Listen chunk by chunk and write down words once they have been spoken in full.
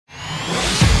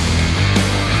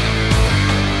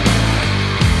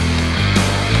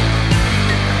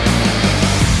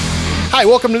Hi,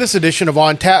 welcome to this edition of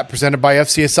On Tap, presented by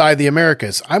FCSI The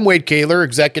Americas. I'm Wade Kaler,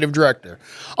 Executive Director.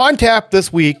 On Tap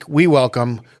this week, we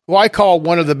welcome who I call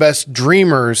one of the best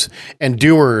dreamers and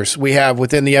doers we have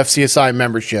within the FCSI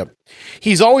membership.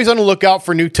 He's always on the lookout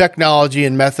for new technology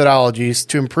and methodologies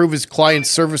to improve his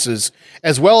clients' services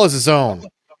as well as his own.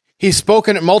 He's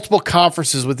spoken at multiple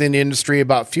conferences within the industry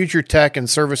about future tech and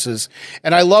services,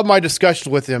 and I love my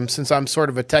discussions with him since I'm sort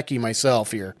of a techie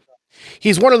myself here.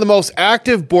 He's one of the most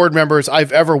active board members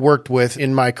I've ever worked with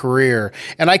in my career,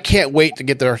 and I can't wait to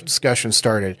get the discussion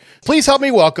started. Please help me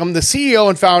welcome the CEO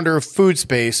and founder of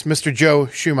FoodSpace, Mr. Joe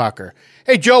Schumacher.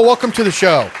 Hey, Joe, welcome to the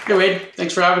show. Hey, Wade.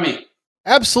 Thanks for having me.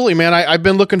 Absolutely, man. I've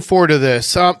been looking forward to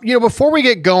this. Before we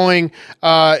get going,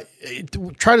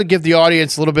 try to give the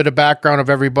audience a little bit of background of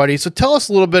everybody. So tell us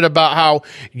a little bit about how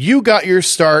you got your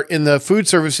start in the food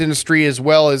service industry, as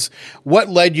well as what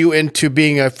led you into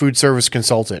being a food service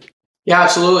consultant. Yeah,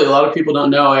 absolutely. A lot of people don't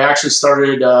know. I actually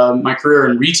started my career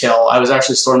in retail. I was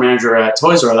actually store manager at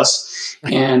Toys R Us.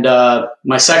 And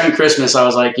my second Christmas, I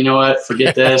was like, you know what,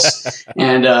 forget this.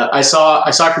 And I saw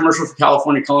a commercial for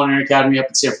California Culinary Academy up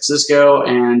in San Francisco.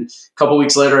 And a couple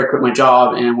weeks later, I quit my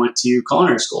job and went to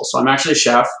culinary school. So I'm actually a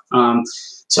chef.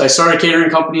 So I started a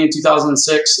catering company in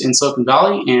 2006 in Silicon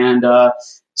Valley. And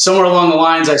somewhere along the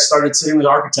lines, I started sitting with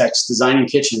architects, designing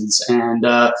kitchens. And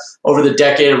over the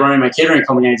decade of running my catering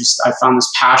company, I found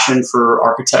this passion for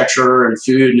architecture and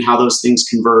food and how those things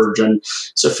converge. And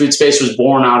so FoodSpace was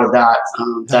born out of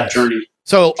that journey.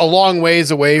 So a long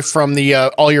ways away from the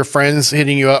all your friends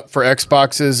hitting you up for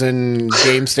Xboxes and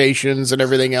game stations and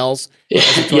everything else.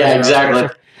 Yeah, exactly.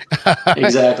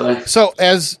 Exactly. So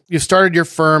as you started your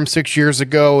firm 6 years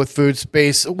ago with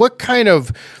FoodSpace, what kind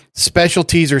of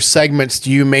specialties or segments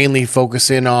do you mainly focus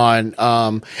in on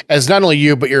as not only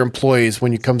you, but your employees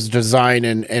when it comes to design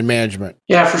and management?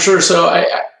 Yeah, for sure. So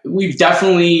we've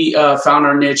definitely found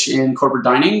our niche in corporate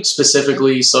dining,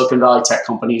 specifically Silicon Valley tech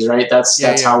companies, right?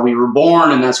 That's how we were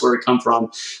born and that's where we come from.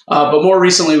 But more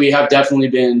recently, we have definitely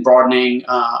been broadening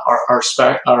our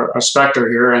specter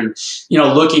here and,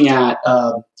 looking at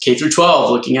K through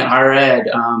 12, looking at higher ed.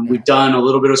 We've done a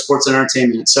little bit of sports and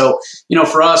entertainment. So,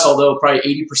 for us, although probably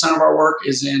 80% of our work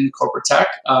is in corporate tech,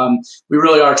 we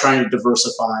really are trying to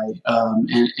diversify.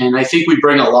 And I think we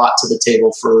bring a lot to the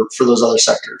table for those other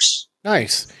sectors.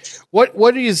 Nice.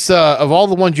 What is of all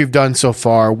the ones you've done so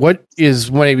far, what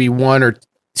is maybe one or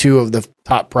two of the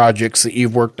top projects that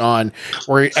you've worked on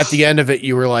where at the end of it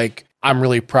you were like, I'm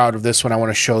really proud of this one, I want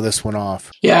to show this one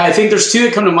off? Yeah, I think there's two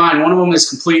that come to mind. One of them is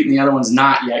complete and the other one's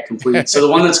not yet complete. So the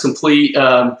one that's complete,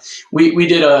 we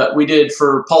did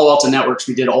for Palo Alto Networks,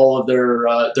 we did all of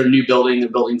their new building, their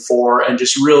building 4, and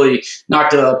just really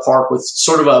knocked it out of the park with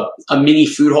sort of a mini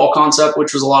food hall concept,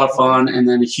 which was a lot of fun, and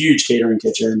then a huge catering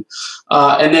kitchen.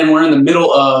 And then we're in the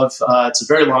middle of, it's a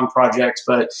very long project,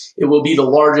 but it will be the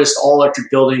largest all-electric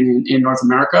building in North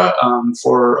America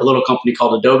for a little company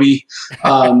called Adobe.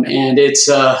 And it's,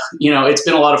 it's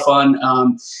been a lot of fun.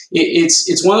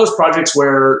 It's one of those projects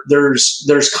where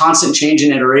there's constant change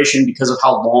and iteration because of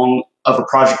how long of a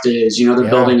project it is. They're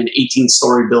building an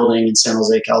 18-story building in San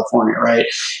Jose, California, right?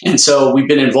 And so we've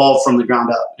been involved from the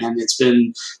ground up, and it's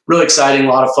been really exciting, a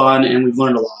lot of fun, and we've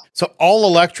learned a lot. So all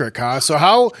electric, huh? So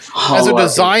as a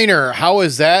designer, how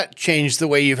has that changed the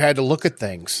way you've had to look at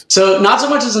things? So not so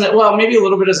much maybe a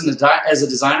little bit as a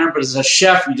designer, but as a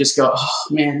chef, you just go, oh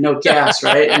man, no gas,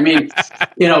 right? I mean, but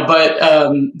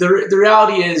the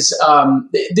reality is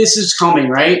this is coming,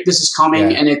 right? This is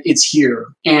coming and it's here.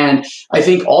 And I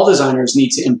think all designers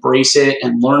need to embrace it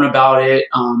and learn about it.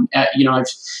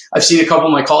 I've seen a couple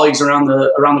of my colleagues around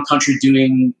the country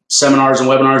doing seminars and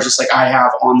webinars just like I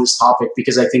have on this topic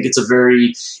because I think it's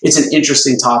an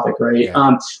interesting topic, right?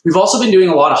 Yeah. We've also been doing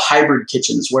a lot of hybrid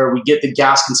kitchens where we get the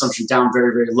gas consumption down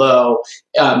very, very low.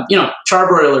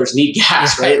 Charbroilers need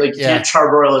gas, right? Like you can't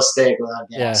charbroil a steak without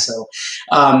gas. Yeah. So,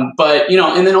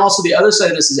 and then also the other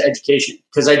side of this is education,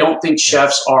 because I don't think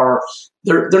chefs are,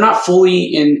 they're not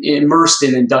fully immersed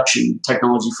in induction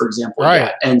technology, for example,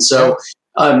 yet. And so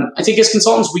I think as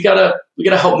consultants, we gotta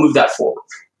help move that forward.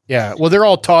 Yeah, well, they're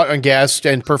all taught on gas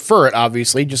and prefer it,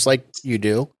 obviously, just like you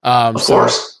do. Of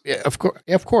course. Yeah, of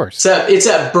course. It's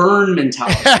a burn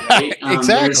mentality, right?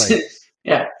 Exactly.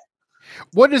 Yeah.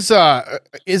 What is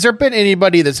there been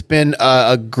anybody that's been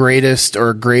a greatest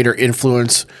or greater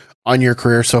influence on your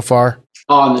career so far?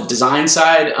 On the design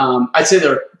side, I'd say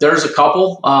there's a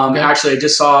couple. Actually, I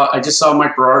just saw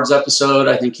Mike Berard's episode.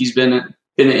 I think he's been an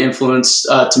influence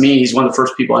to me. He's one of the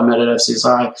first people I met at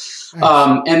FCSI.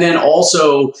 Nice. And then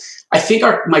also I think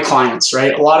my clients,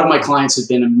 right? A lot of my clients have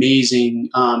been amazing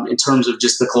in terms of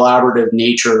just the collaborative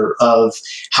nature of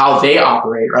how they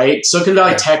operate, right? Silicon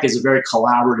Valley Tech is a very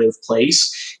collaborative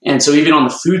place. And so even on the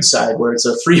food side, where it's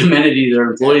a free amenity to their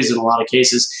employees in a lot of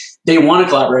cases, they want to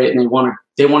collaborate and they want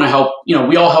to help,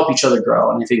 we all help each other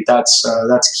grow. And I think that's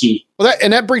key. Well,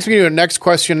 that brings me to the next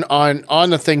question on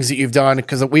the things that you've done,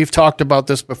 because we've talked about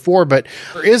this before, but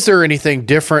is there anything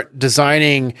different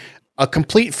designing a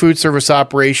complete food service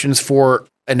operations for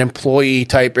an employee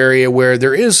type area where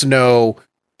there is no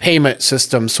payment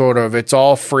system, sort of? It's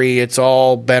all free. It's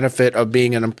all benefit of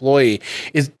being an employee.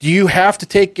 Do you have to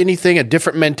take a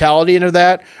different mentality into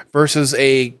that versus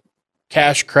a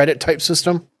cash credit type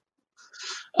system?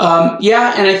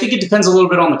 Yeah, and I think it depends a little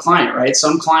bit on the client, right?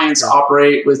 Some clients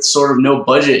operate with sort of no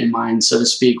budget in mind, so to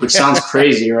speak, which sounds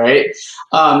crazy, right?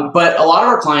 But a lot of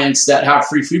our clients that have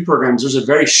free food programs, there's a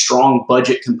very strong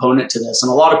budget component to this.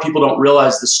 And a lot of people don't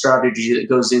realize the strategy that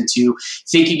goes into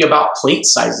thinking about plate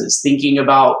sizes, thinking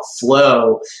about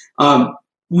flow.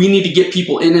 We need to get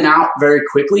people in and out very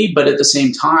quickly, but at the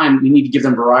same time, we need to give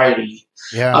them variety.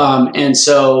 Yeah. And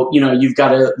so, you've got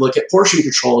to look at portion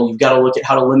control. You've got to look at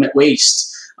how to limit waste.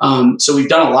 So we've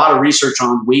done a lot of research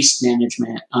on waste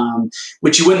management,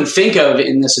 which you wouldn't think of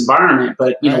in this environment,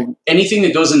 but anything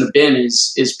that goes in the bin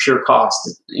is pure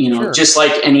cost, Sure. Just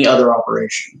like any other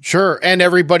operation. Sure. And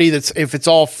everybody if it's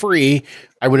all free,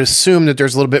 I would assume that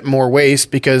there's a little bit more waste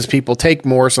because people take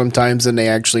more sometimes than they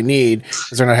actually need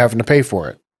because they're not having to pay for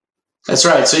it. That's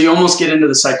right. So you almost get into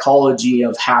the psychology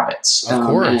of habits. Of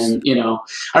course. And,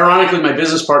 ironically, my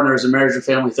business partner is a marriage and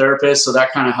family therapist. So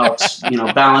that kind of helps,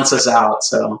 balance us out.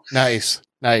 So Nice.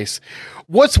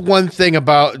 What's one thing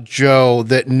about Joe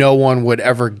that no one would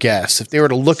ever guess? If they were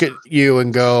to look at you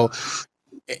and go,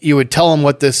 you would tell them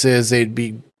what this is, they'd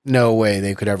be no way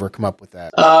they could ever come up with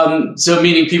that. So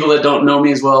meeting people that don't know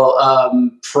me as well,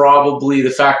 probably the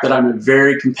fact that I'm a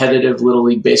very competitive Little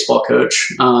League baseball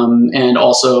coach, and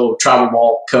also travel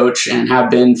ball coach, and have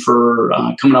been for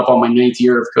coming up on my 9th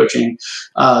year of coaching.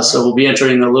 So we'll be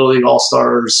entering the Little League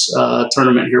All-Stars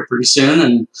tournament here pretty soon.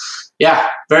 And yeah,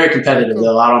 very competitive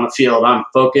though out on the field. I'm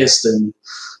focused and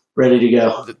ready to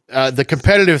go. The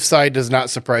competitive side does not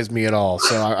surprise me at all.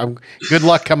 So I'm good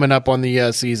luck coming up on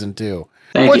the season too.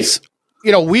 Thank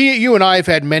you. You and I have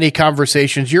had many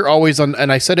conversations. You're always on,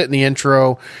 and I said it in the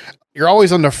intro, you're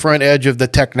always on the front edge of the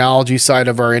technology side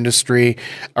of our industry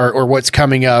or what's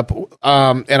coming up.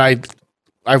 And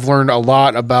I've learned a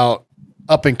lot about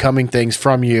up and coming things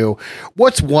from you.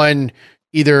 What's one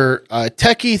either a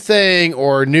techie thing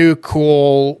or new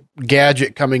cool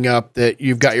gadget coming up that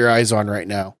you've got your eyes on right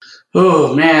now?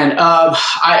 Oh man.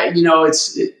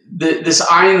 This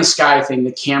eye in the sky thing,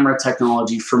 the camera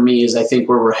technology for me is, I think,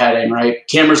 where we're heading, right?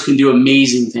 Cameras can do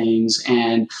amazing things.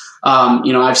 And,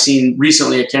 I've seen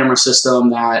recently a camera system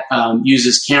that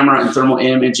uses camera and thermal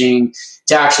imaging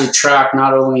to actually track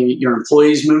not only your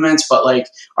employees' movements, but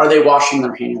are they washing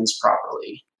their hands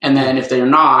properly? And then if they're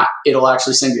not, it'll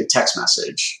actually send you a text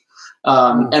message.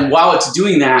 And while it's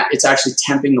doing that, it's actually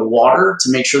temping the water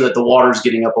to make sure that the water is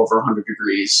getting up over 100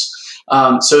 degrees.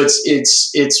 So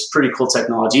it's pretty cool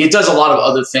technology. It does a lot of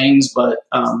other things, but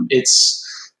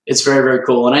it's very, very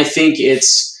cool. And I think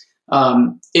it's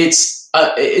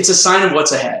a sign of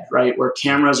what's ahead, right? Where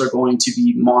cameras are going to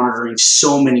be monitoring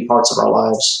so many parts of our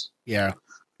lives. Yeah,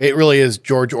 it really is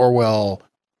George Orwell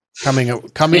coming a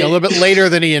little bit later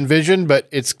than he envisioned, but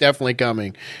it's definitely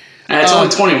coming. And it's only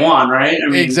 21, right? I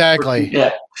mean, exactly.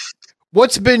 Yeah.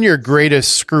 What's been your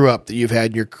greatest screw up that you've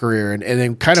had in your career? And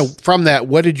then kind of from that,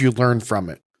 what did you learn from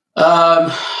it?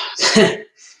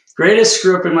 Greatest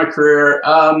screw up in my career.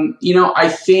 I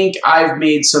think I've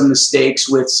made some mistakes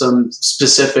with some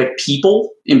specific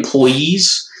people,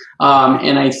 employees.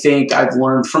 And I think I've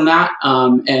learned from that.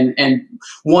 And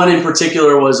one in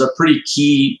particular was a pretty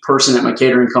key person at my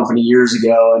catering company years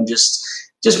ago, and just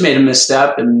made a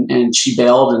misstep, and she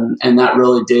bailed. And that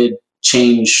really did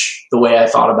change the way I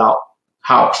thought about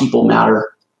how people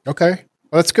matter. Okay.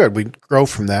 Well, that's good. We grow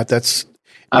from that. That's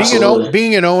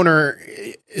being an owner,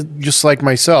 just like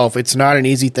myself. It's not an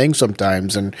easy thing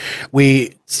sometimes. And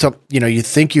you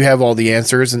think you have all the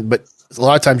answers, but a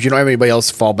lot of times you don't have anybody else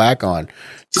to fall back on.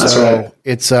 That's so right.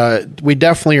 It's, we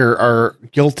definitely are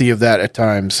guilty of that at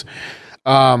times.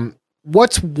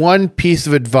 What's one piece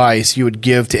of advice you would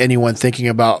give to anyone thinking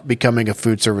about becoming a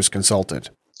food service consultant?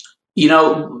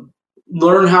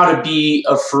 Learn how to be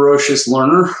a ferocious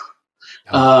learner,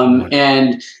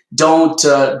 and don't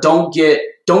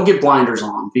get blinders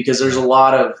on, because there's a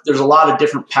lot of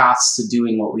different paths to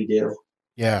doing what we do.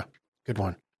 Yeah, good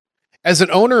one. As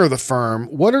an owner of the firm,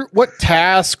 what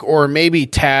task or maybe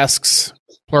tasks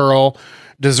plural,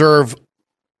 deserve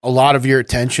a lot of your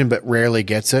attention but rarely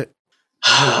gets it?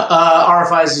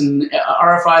 RFIs and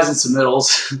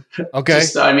submittals. Okay.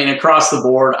 Just, across the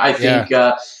board, I think,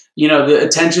 the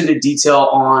attention to detail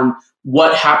on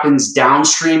what happens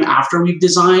downstream after we've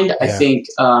designed. I think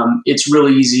it's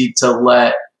really easy to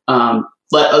let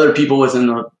other people within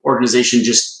the organization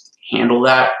just handle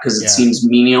that because it seems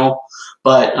menial,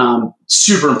 but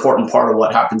super important part of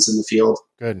what happens in the field.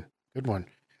 Good one.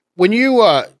 When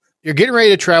you're getting ready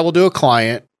to travel to a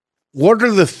client, what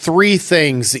are the 3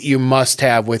 things that you must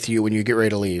have with you when you get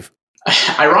ready to leave?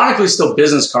 Ironically, still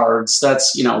business cards.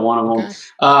 That's, one of them.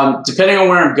 Okay. Depending on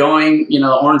where I'm going,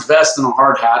 orange vest and a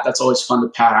hard hat. That's always fun to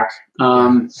pack.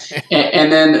 And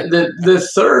then the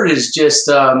third is just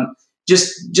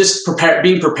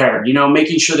being prepared,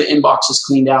 making sure the inbox is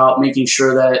cleaned out, making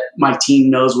sure that my team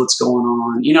knows what's going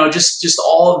on, just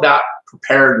all of that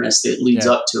preparedness that leads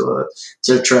up to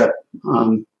a trip.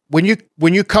 When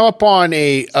you come up on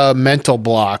a mental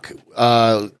block,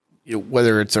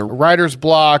 whether it's a writer's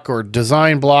block or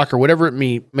design block or whatever it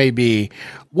may be,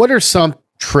 what are some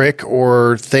trick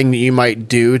or thing that you might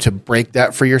do to break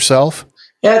that for yourself?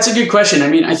 Yeah, it's a good question.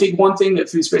 I think one thing that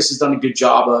FoodSpace has done a good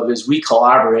job of is we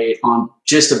collaborate on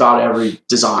just about every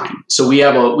design. So we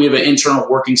have an internal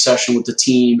working session with the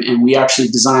team, and we actually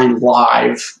design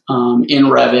live in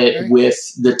Revit with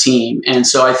the team. And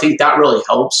so I think that really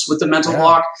helps with the mental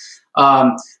block.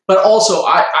 But also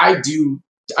I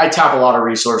tap a lot of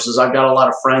resources. I've got a lot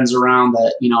of friends around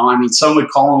that, some would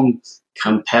call them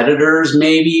competitors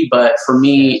maybe, but for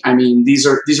me, these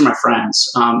are my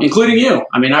friends, including you.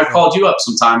 I've called you up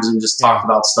sometimes and just talked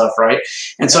about stuff. Right.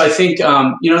 And so I think,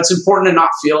 it's important to not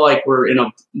feel like we're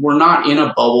not in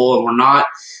a bubble, and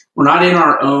we're not in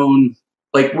our own,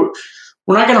 like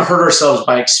we're not going to hurt ourselves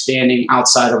by expanding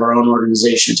outside of our own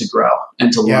organization to grow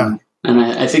and to learn. And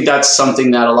I think that's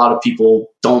something that a lot of people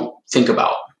don't think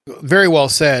about. Very well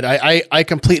said. I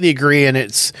completely agree. And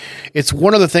it's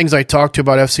one of the things I talk to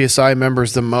about FCSI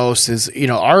members the most is,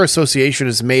 our association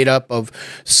is made up of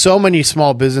so many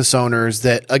small business owners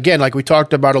that, again, like we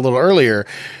talked about a little earlier,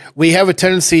 we have a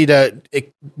tendency to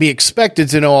be expected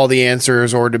to know all the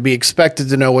answers or to be expected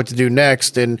to know what to do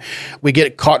next. And we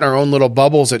get caught in our own little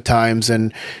bubbles at times.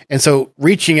 And so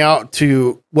reaching out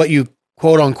to what you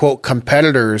quote unquote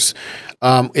competitors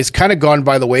is kind of gone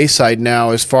by the wayside now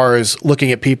as far as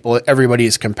looking at everybody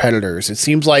as competitors. It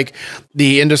seems like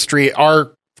the industry,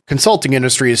 our consulting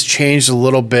industry, has changed a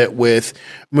little bit with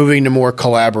moving to more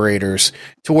collaborators,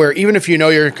 to where even if you're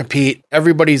going to compete,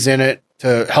 everybody's in it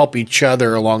to help each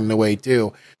other along the way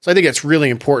too. So I think it's really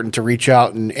important to reach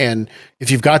out and if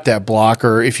you've got that block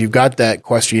or if you've got that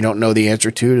question you don't know the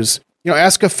answer to, is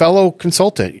ask a fellow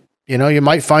consultant. You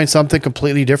might find something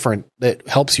completely different that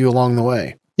helps you along the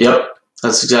way. Yep,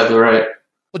 that's exactly right.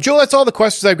 Well, Joe, that's all the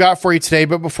questions I've got for you today.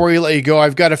 But before we let you go,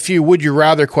 I've got a few would you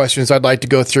rather questions I'd like to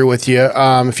go through with you.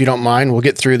 If you don't mind, we'll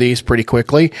get through these pretty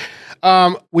quickly.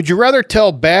 Would you rather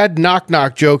tell bad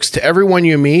knock-knock jokes to everyone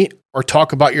you meet or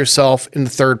talk about yourself in the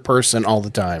third person all the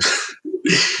time?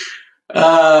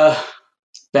 Bad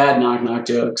knock-knock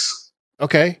jokes.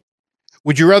 Okay.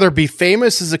 Would you rather be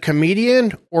famous as a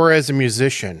comedian or as a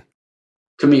musician?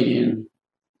 Comedian.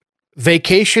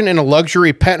 Vacation in a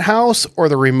luxury penthouse or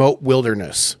the remote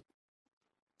wilderness?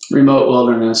 Remote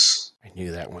wilderness. I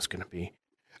knew that was going to be.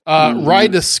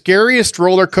 Ride the scariest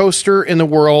roller coaster in the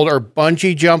world or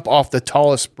bungee jump off the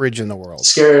tallest bridge in the world?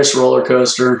 Scariest roller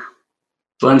coaster.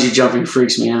 Bungee jumping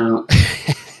freaks me out.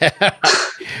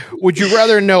 Would you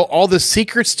rather know all the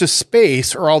secrets to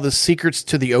space or all the secrets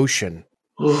to the ocean?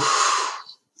 Oof,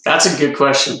 that's a good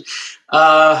question.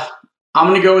 I'm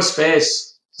going to go with space.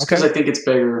 Because I think it's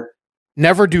bigger.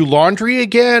 Never do laundry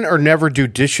again or never do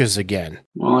dishes again?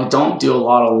 Well, I don't do a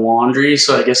lot of laundry,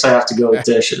 so I guess I have to go with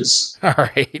dishes. All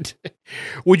right.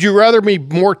 Would you rather be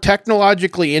more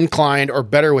technologically inclined or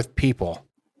better with people?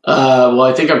 Well,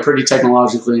 I think I'm pretty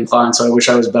technologically inclined, so I wish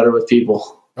I was better with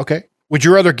people. Okay. Would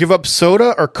you rather give up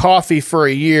soda or coffee for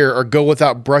a year or go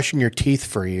without brushing your teeth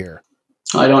for a year?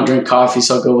 I don't drink coffee,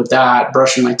 so I'll go with that.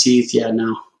 Brushing my teeth,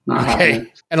 no. Not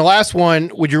happening. And the last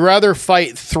one, would you rather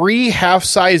fight 3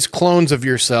 half-size clones of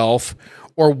yourself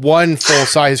or 1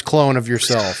 full-size clone of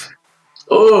yourself?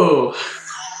 Oh,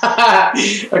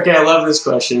 okay. I love this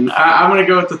question. I'm going to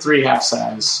go with the 3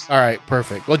 half-size. All right,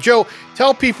 perfect. Well, Joe,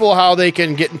 tell people how they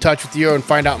can get in touch with you and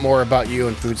find out more about you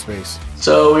and FoodSpace.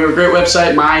 So we have a great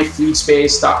website,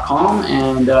 myfoodspace.com,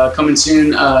 and coming soon.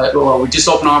 We just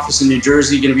opened an office in New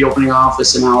Jersey, going to be opening an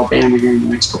office in Alabama here in the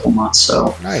next couple months.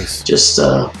 So nice. Just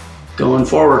going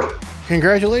forward.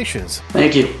 Congratulations.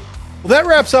 Thank you. Well, that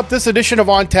wraps up this edition of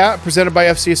On Tap, presented by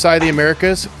FCSI the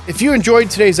Americas. If you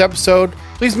enjoyed today's episode,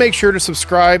 please make sure to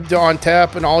subscribe to On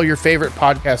Tap and all your favorite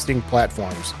podcasting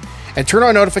platforms. And turn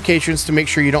on notifications to make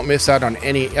sure you don't miss out on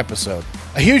any episode.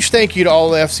 A huge thank you to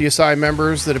all the FCSI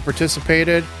members that have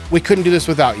participated. We couldn't do this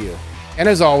without you. And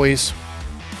as always,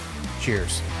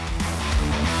 cheers.